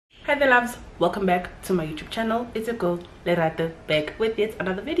Hi there loves, welcome back to my YouTube channel. It's your girl Lerata back with yet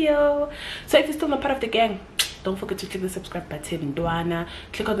another video. So if you're still not part of the gang, don't forget to click the subscribe button,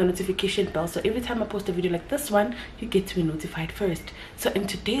 click on the notification bell, so every time I post a video like this one you get to be notified first. So in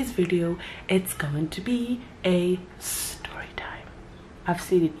today's video it's going to be a story time. I've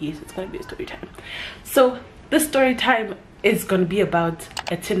said it, yes, it's going to be a story time. So this story time is going to be about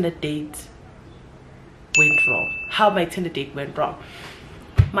a Tinder date went wrong, how my Tinder date went wrong,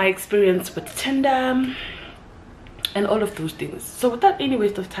 my experience with Tinder and all of those things. So without any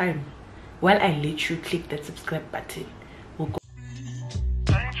waste of time, while I let you click that subscribe button, we'll go.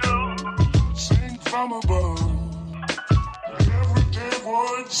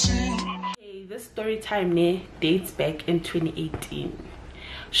 Okay, this story time dates back in 2018.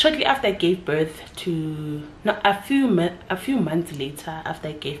 Shortly after I gave birth to, no, a few months later after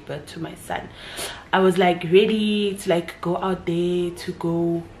I gave birth to my son, I was like ready to like go out there, to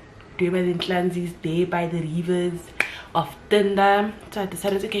go do my cleanses there by the rivers of Tinder. So I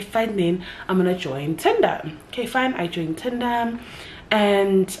decided, okay fine, then I'm gonna join Tinder. Okay fine, I joined Tinder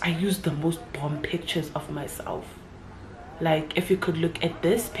and I used the most bomb pictures of myself. Like if you could look at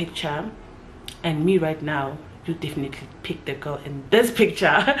this picture and me right now, you definitely pick the girl in this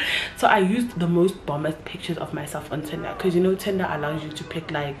picture. So I used the most bombest pictures of myself on Tinder, because you know Tinder allows you to pick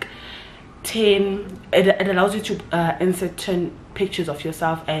like 10, it allows you to insert 10 pictures of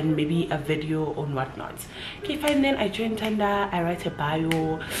yourself and maybe a video or whatnot. Okay fine, then I joined Tinder, I write a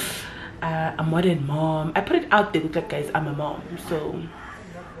bio, a modern mom. I put it out there, like guys, I'm a mom. So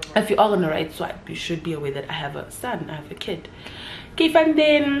if you're all on the right swipe, you should be aware that I have a son, I have a kid. Okay fine,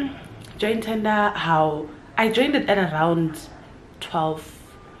 then joined Tinder. How I joined it at around 12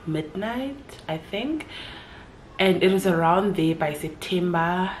 midnight, I think, and it was around there by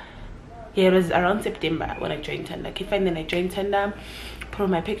September. Yeah, it was around September when I joined Tinder. Okay fine, then I joined Tinder, put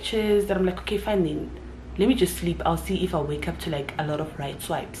on my pictures, then I'm like, okay fine, then let me just sleep, I'll see if I wake up to like a lot of right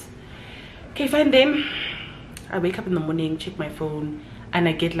swipes. Okay fine, then I wake up in the morning, check my phone, and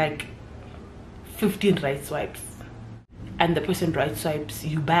I get like 15 right swipes, and the person right swipes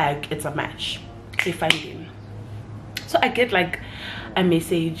you back, it's a match. Okay fine, then so I get like a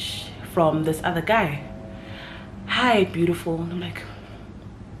message from this other guy, hi beautiful, and I'm like,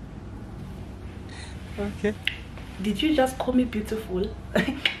 okay, did you just call me beautiful?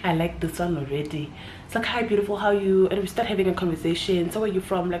 I like this one already. It's like, hi beautiful, how are you? And we start having a conversation. So where are you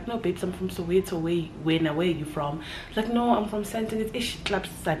from? Like, no babes, I'm from Soweto. Where are you from? It's like, no, I'm from Santon. It's ish clubs,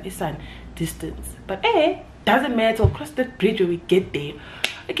 son, distance, but doesn't matter, we'll cross that bridge when we get there.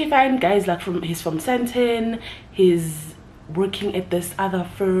 Okay fine, guys, like he's from Santon, he's working at this other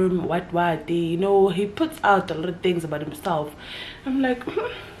firm, what you know, he puts out a lot of things about himself. I'm like,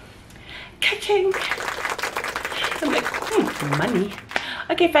 catching. I'm like, money.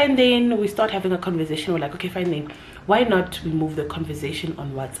 Okay fine, then we start having a conversation. We're like, okay fine, then why not we move the conversation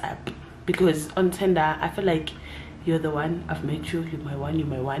on WhatsApp? Because on Tinder I feel like you're the one, I've met you, you're my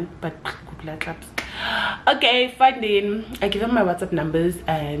one, but good luck claps. Okay fine, then I give him my WhatsApp numbers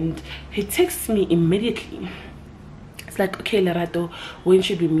and he texts me immediately. It's like, okay Lerato, when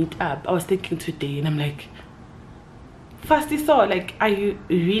should we meet up? I was thinking today, and I'm like, firstly, so like, are you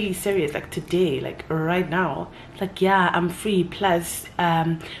really serious? Like today, like right now? It's like, yeah, I'm free, plus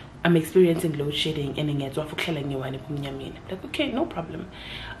I'm experiencing load shedding and like, okay, no problem.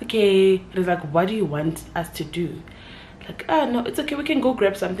 Okay, it was like, what do you want us to do? Like, no, it's okay, we can go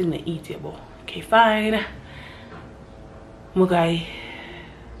grab something to eat. Okay fine. Mugai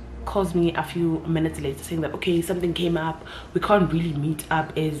calls me a few minutes later saying that, okay, something came up, we can't really meet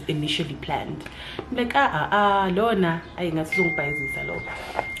up as initially planned. I'm like, Lona,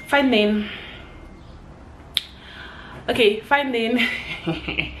 fine then. Okay fine, then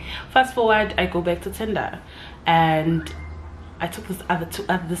fast forward, I go back to Tinder and I took this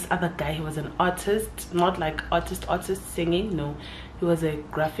other guy. He was an artist, not like artist singing, no, he was a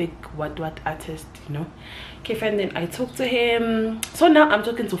graphic what artist, you know. Okay fine, then I talked to him. So now I'm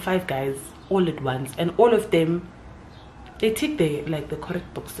talking to 5 guys all at once, and all of them, they tick the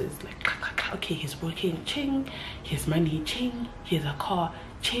correct boxes. Like, okay, he's working, ching, he has money, ching, he has a car,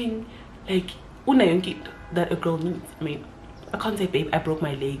 ching, like una that a girl needs. I mean, I can't say, babe, I broke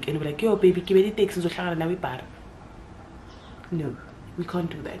my leg, and be like, yo baby, give me the takes and now we bar. No, we can't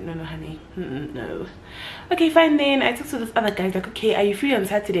do that. No honey, no. Okay fine, then I talked to this other guy, like, okay, are you free on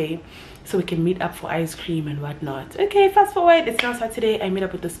Saturday so we can meet up for ice cream and whatnot? Okay, fast forward, it's now Saturday. I meet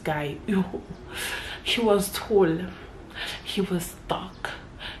up with this guy. He was tall, he was dark,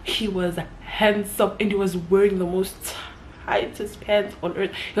 he was handsome, and he was wearing the most tightest pants on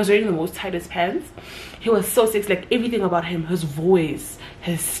earth. He was wearing the most tightest pants. He was so sexy, like everything about him, his voice,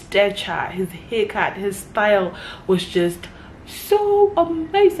 his stature, his haircut, his style was just so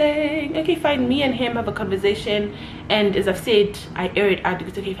amazing. Okay, fine, me and him have a conversation, and as I've said, I air it out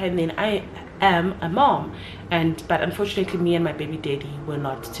because okay, fine, then I am a mom, but unfortunately me and my baby daddy were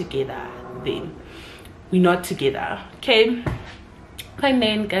not together then. We're not together. Okay, fine,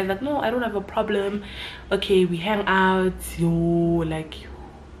 then guys, like, no, I don't have a problem. Okay, we hang out,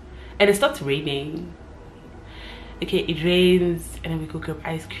 and it starts raining. Okay, it rains, and then we go grab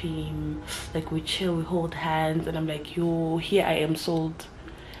ice cream, like we chill, we hold hands, and I'm like, here I am sold.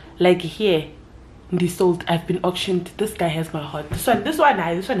 Like, here this sold, I've been auctioned. This guy has my heart. This one is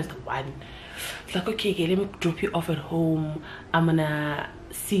the one. It's like, okay, let me drop you off at home. I'm gonna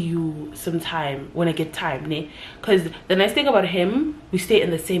see you sometime when I get time, because the nice thing about him, we stay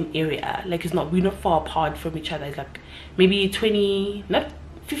in the same area. Like, we're not far apart from each other. It's like maybe 20, not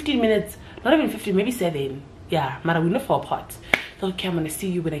 15 minutes, not even 15, maybe 7. Yeah, we're not far apart. So okay, I'm gonna see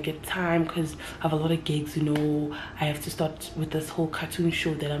you when I get time, because I have a lot of gigs, I have to start with this whole cartoon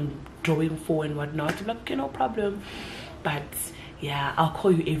show that I'm drawing for and whatnot. I'm like, okay, no problem, but yeah, I'll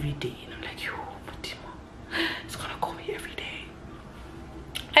call you every day. And I'm like, Fatima, it's gonna call me every day.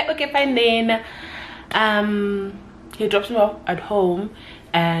 Okay, fine, then he drops me off at home,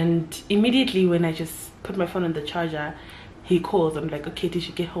 and immediately when I just put my phone on the charger, he calls. I'm like, okay, did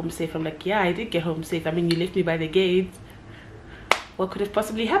you get home safe? I'm like, yeah, I did get home safe. I mean, you left me by the gate. What could have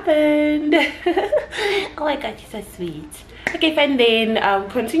possibly happened? Oh my god, you're so sweet. Okay, fine, then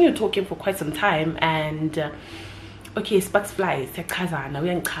continue talking for quite some time, and okay, sparks flies. Okay,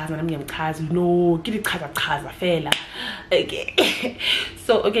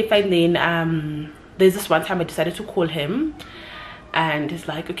 so okay, fine, then there's this one time I decided to call him, and it's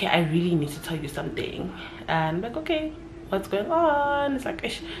like, okay, I really need to tell you something. And I'm like, okay, what's going on? It's like,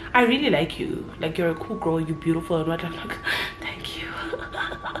 I really like you, like, you're a cool girl, you're beautiful and whatnot. I'm like, thank you.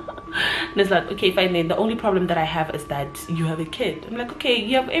 And it's like, okay, fine, then the only problem that I have is that you have a kid. I'm like, okay,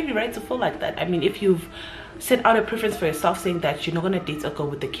 you have every right to feel like that. I mean, if you've set out a preference for yourself saying that you're not gonna date a girl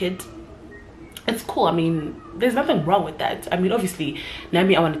with a kid, it's cool. I mean, there's nothing wrong with that. I mean, obviously now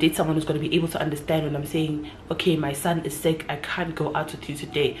I want to date someone who's going to be able to understand when I'm saying, okay, my son is sick, I can't go out with you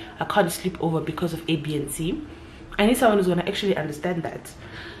today, I can't sleep over because of A, B, and C. I need someone who's going to actually understand that.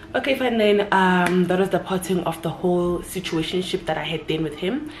 Okay, fine, then that was the parting of the whole situationship that I had then with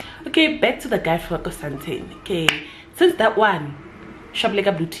him. Okay, back to the guy from Constantine. Okay, since that one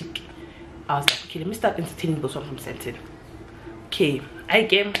Shableka boutique, I was like, okay, let me start entertaining this one from Santin. Okay, I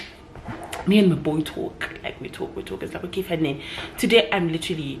came, me and my boy talk, like we talk. It's like, okay, fine, then today I'm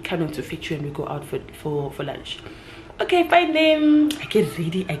literally coming to fetch you and we go out for lunch. Okay, fine, then I get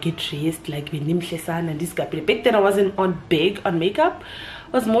ready, I get dressed, like with Nimshesan and this guy. Back then I wasn't big on makeup.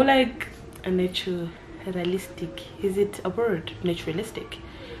 I was more like a naturalistic. Is it a word? Naturalistic.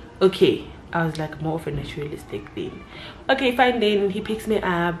 Okay, I was like more of a naturalistic thing. Okay, fine, then he picks me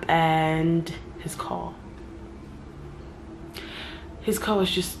up, and his car was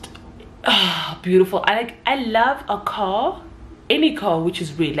just beautiful. I love a car, any car which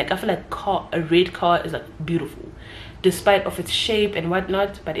is red. Like, I feel like a red car is like beautiful, despite of its shape and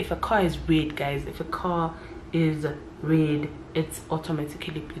whatnot. But if a car is red, guys, if a car is red, it's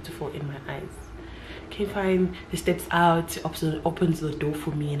automatically beautiful in my eyes. Okay, fine, he steps out, opens the door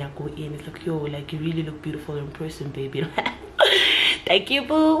for me, and I go in. It's like, yo, like, you really look beautiful in person, baby. Thank you,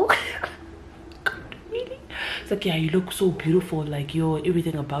 boo. Really? It's like, yeah, you look so beautiful, like, yo,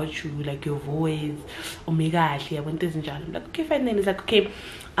 everything about you, like your voice, omega, I went this and that. I'm like, okay, fine. Then he's like, okay,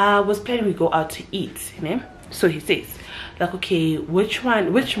 I was planning we go out to eat, you know. So he says, like, okay, which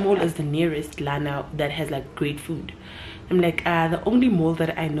mall is the nearest Lana that has like great food? I'm like, the only mall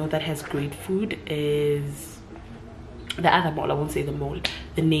that I know that has great food is the other mall. I won't say the mall,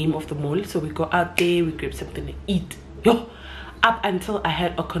 the name of the mall. So we go out there, we grab something to eat. Yo, up until I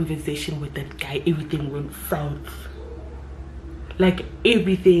had a conversation with that guy, everything went south. Like,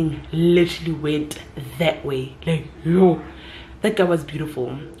 everything literally went that way. Like, yo, that guy was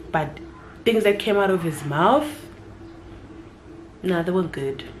beautiful, but things that came out of his mouth, nah, they weren't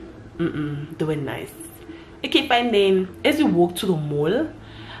good. They weren't nice. Okay, fine, then as we walk to the mall,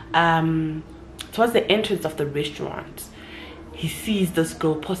 towards the entrance of the restaurant, he sees this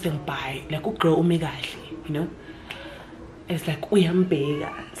girl passing by, like, oh girl, omega, you know. And it's like,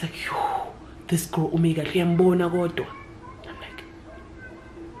 uyambeka. It's like, yo, this girl, omega, uyambona kodwa. I'm like,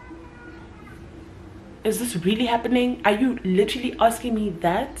 is this really happening? Are you literally asking me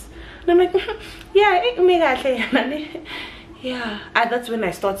that? And I'm like, yeah, omega. Yeah, and that's when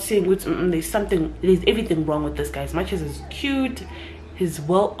I start seeing there's everything wrong with this guy. As much as he's cute, he's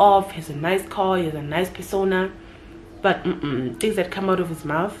well off, he has a nice car, he has a nice persona, but things that come out of his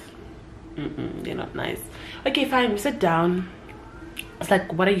mouth, they're not nice. Okay, fine, we sit down. It's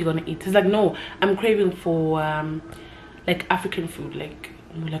like, what are you gonna eat? He's like, no, I'm craving for like African food, like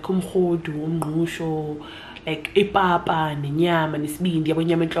umhodu, umngqusho, like ipapa, nenyama, nesibindi, yabo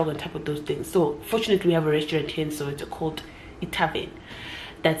nyama and type of those things. So fortunately we have a restaurant here in Soweto called Itave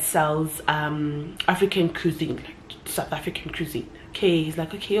that sells African cuisine, like South African cuisine. Okay, he's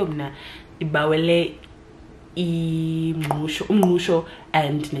like, okay, ibawele umngqusho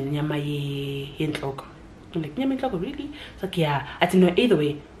and nenyama yenhloko. I'm like, nyama yenhloko, really? It's like, yeah. I said, no, either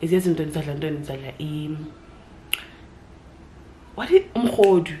way, it's just what is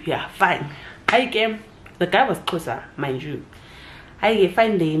umhodu? Yeah, fine. I came. The guy was closer, mind you. I get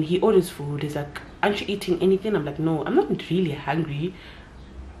fine. Then he orders food. He's like, aren't you eating anything? I'm like, no, I'm not really hungry.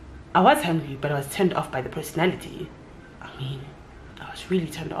 I was hungry, but I was turned off by the personality. I mean, I was really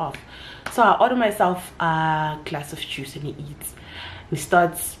turned off. So I order myself a glass of juice and he eats. And he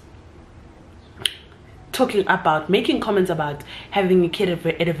starts talking about, making comments about having a kid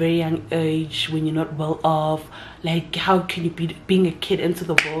at a very young age when you're not well off. Like, how can you be being a kid into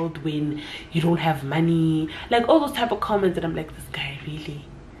the world when you don't have money? Like, all those type of comments. And I'm like, this guy really,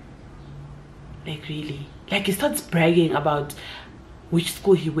 like, really, like, he starts bragging about which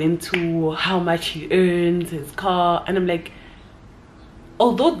school he went to, how much he earns, his car. And I'm like,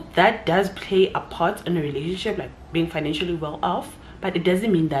 although that does play a part in a relationship, like being financially well off, but it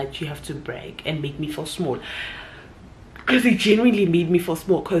doesn't mean that you have to brag and make me feel small. Because it genuinely made me feel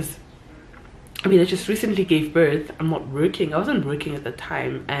small. Because I mean, I just recently gave birth. I'm not working. I wasn't working at the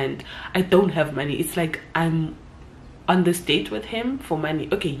time, and I don't have money. It's like I'm on this date with him for money.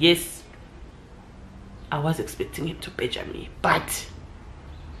 Okay, yes, I was expecting him to pay me, but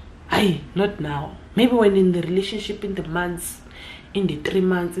not now. Maybe when in the relationship, in the months, in the 3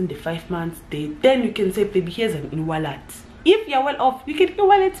 months, in the 5 months, then you can say, baby, here's an wallet. If you're well off, you can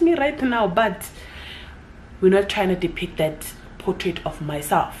wallet me right now. But we're not trying to depict that portrait of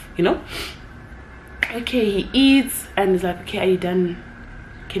myself, you know. Okay, he eats and he's like, okay, are you done?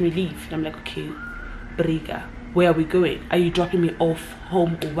 Can we leave? And I'm like, okay, Briga, where are we going? Are you dropping me off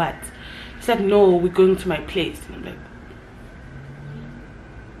home or what? He's like, no, we're going to my place. And I'm like,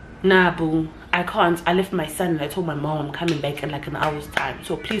 nah, boo, I can't. I left my son and I told my mom I'm coming back in like an hour's time,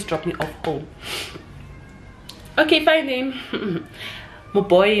 so please drop me off home. Okay, fine then. My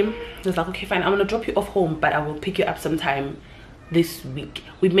boy was like, okay, fine, I'm gonna drop you off home, but I will pick you up sometime this week.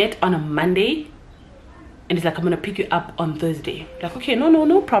 We met on a Monday, and he's like, I'm gonna pick you up on Thursday. Like, okay,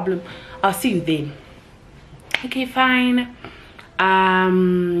 no problem, I'll see you then. Okay, fine.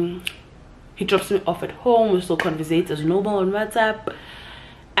 He drops me off at home. We still conversate as normal on WhatsApp,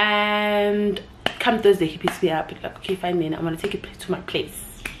 and come Thursday he picks me up. He's like, okay, fine then, I'm gonna take you to my place.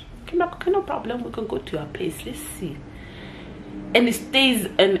 Okay, no problem, we can go to our place, let's see. And it stays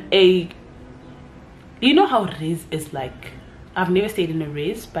in a, you know how Riz is like. I've never stayed in a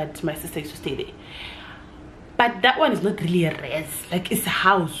Riz, but my sister used to stay there. But that one is not really a Riz, like it's a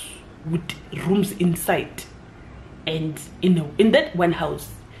house with rooms inside, and in that one house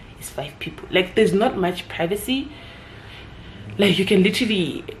is 5 people. Like, there's not much privacy. Like, you can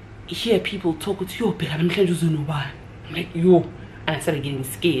literally hear people talk with you. I'm like, yo, and I started getting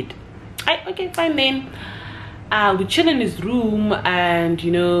scared. Okay, fine then. We chill in his room, and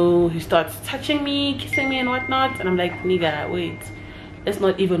you know, he starts touching me, kissing me and whatnot, and I'm like, nigga, wait, let's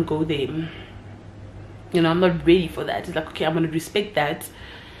not even go there. You know, I'm not ready for that. He's like, okay, I'm gonna respect that,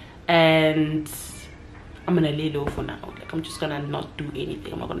 and I'm gonna lay low for now. Like, I'm just gonna not do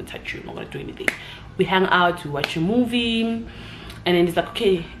anything. I'm not gonna touch you, I'm not gonna do anything. We hang out, we watch a movie, and then he's like,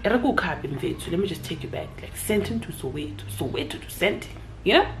 okay, let me just take you back, like send him to Soweto to send him,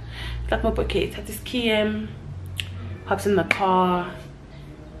 you know. It's like, okay, it's at this key, hops in the car,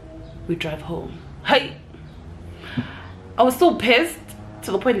 we drive home. Hey, I was so pissed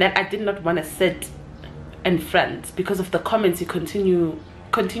to the point that I did not want to sit in front because of the comments he continued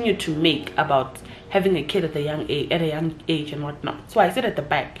to make about having a kid at a young age and whatnot. So I sit at the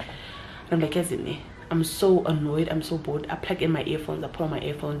back, and I'm like, I'm so annoyed, I'm so bored. I plug in my earphones, I put on my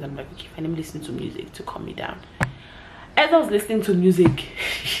earphones, and I'm like, okay, fine, let me listen to music to calm me down. As I was listening to music,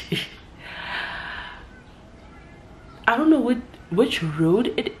 I don't know which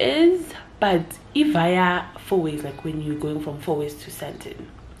road it is, but via 4 ways, like when you're going from 4 ways to Santon,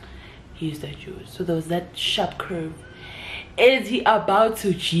 he used that road. So there was that sharp curve. Is he about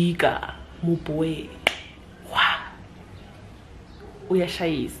to jiga? My boy, wow, we are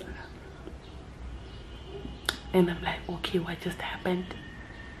shy. And I'm like, okay, what just happened?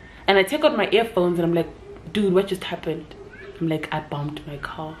 And I take out my earphones and I'm like, dude, what just happened? I'm like, I bumped my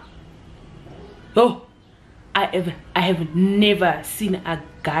car. Oh, I have never seen a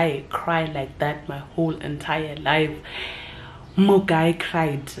guy cry like that my whole entire life. More guy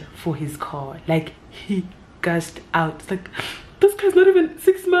cried for his car. Like, he gushed out. It's like, this guy's not even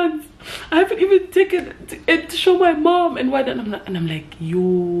 6 months. I haven't even taken it to show my mom and what. And I'm like,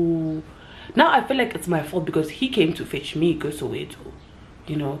 yo. Now I feel like it's my fault because he came to fetch me, go Soweto,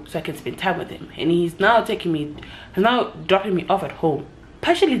 you know, so I can spend time with him. And he's now dropping me off at home.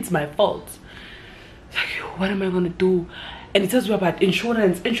 Partially it's my fault. It's like, what am I gonna do? And he tells me about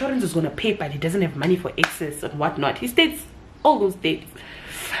insurance. Insurance is gonna pay, but he doesn't have money for excess and whatnot. He states all those dates.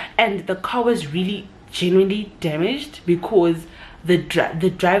 And the car was really genuinely damaged because the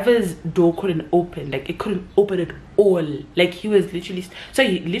driver's door couldn't open. Like, it couldn't open at all. Like, he was literally, so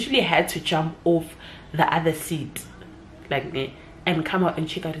he literally had to jump off the other seat, like, and come out and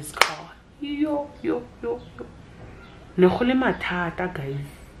check out his car. Yo. Guys.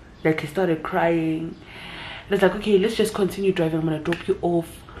 Like, he started crying. I was like, okay, let's just continue driving. I'm gonna drop you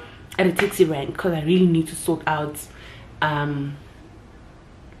off at a taxi rank because I really need to sort out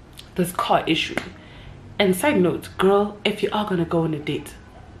this car issue. And side note, girl, if you are gonna go on a date,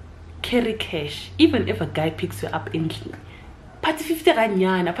 carry cash. Even if a guy picks you up in party 50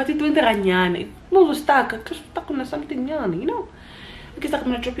 ranyana, party 20 ranyana, no stuck on something young, you know. Because like,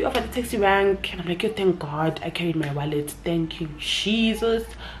 I'm gonna drop you off at the taxi rank, and I'm like, yo, thank God I carried my wallet. Thank you, Jesus,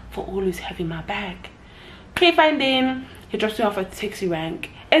 for always having my back. Okay, fine then. He drops me off at the taxi rank.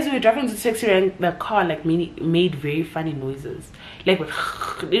 As we were driving to the taxi rank, the car like made very funny noises. Like,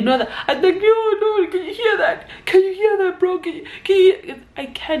 you know that. I'm like, yo, no, can you hear that? Can you hear that, bro? Can you I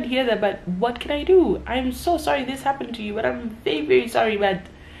can't hear that, but what can I do? I'm so sorry this happened to you, but I'm very, very sorry, but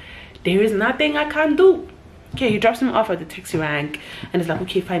there is nothing I can't do. Okay, he drops him off at the taxi rank, and it's like,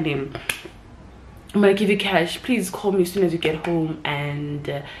 okay, fine then. I'm gonna give you cash. Please call me as soon as you get home, and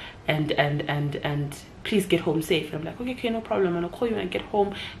please get home safe. And I'm like, okay, no problem. I'm gonna call you when I get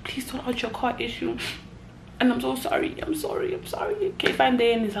home. Please sort out your car issue. And I'm so sorry. I'm sorry. Okay, fine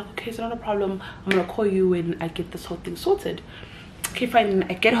then. He's like, okay, it's not a problem. I'm gonna call you when I get this whole thing sorted. Okay, fine.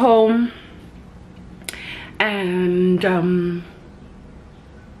 I get home, and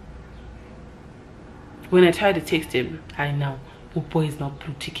when I try to text him, I know, oh boy is not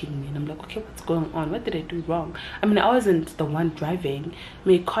blue ticking me. And I'm like, okay, what's going on? What did I do wrong? I mean, I wasn't the one driving. I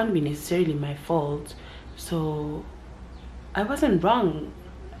mean, it can't be necessarily my fault. So I wasn't wrong.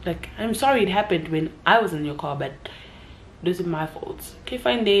 Like, I'm sorry it happened when I was in your car, but it wasn't my fault. Okay,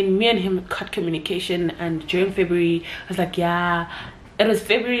 fine then. Me and him cut communication, and during February, I was like, yeah, it was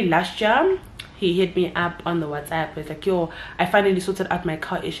February last year. He hit me up on the WhatsApp. It's like, yo, I finally sorted out my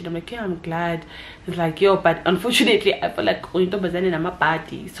car issue. I'm like, yeah, I'm glad. It's like, yo, but unfortunately, I feel like I'm a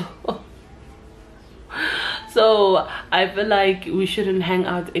party. So I feel like we shouldn't hang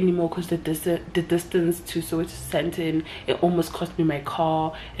out anymore because the distance to Soweto Sandton, it almost cost me my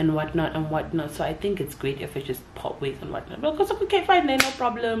car and whatnot. So I think it's great if I just part ways and whatnot. Because okay, fine, no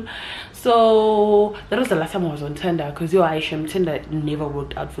problem. So that was the last time I was on Tinder, because yo, Tinder never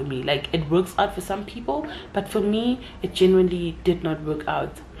worked out for me. Like, it works out for some people, but for me, it genuinely did not work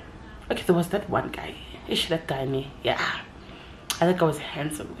out. Okay, there was that one guy. Is that guy me? Yeah. I think I was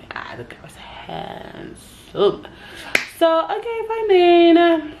handsome. I think I was handsome. So okay, fine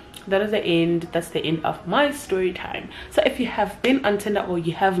then. That is the end. That's the end of my story time. So if you have been on Tinder or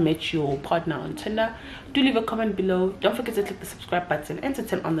you have met your partner on Tinder, do leave a comment below. Don't forget to click the subscribe button and to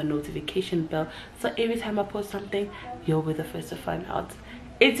turn on the notification bell, so every time I post something, you'll be the first to find out.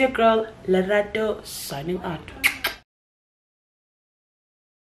 It's your girl Lerato signing out.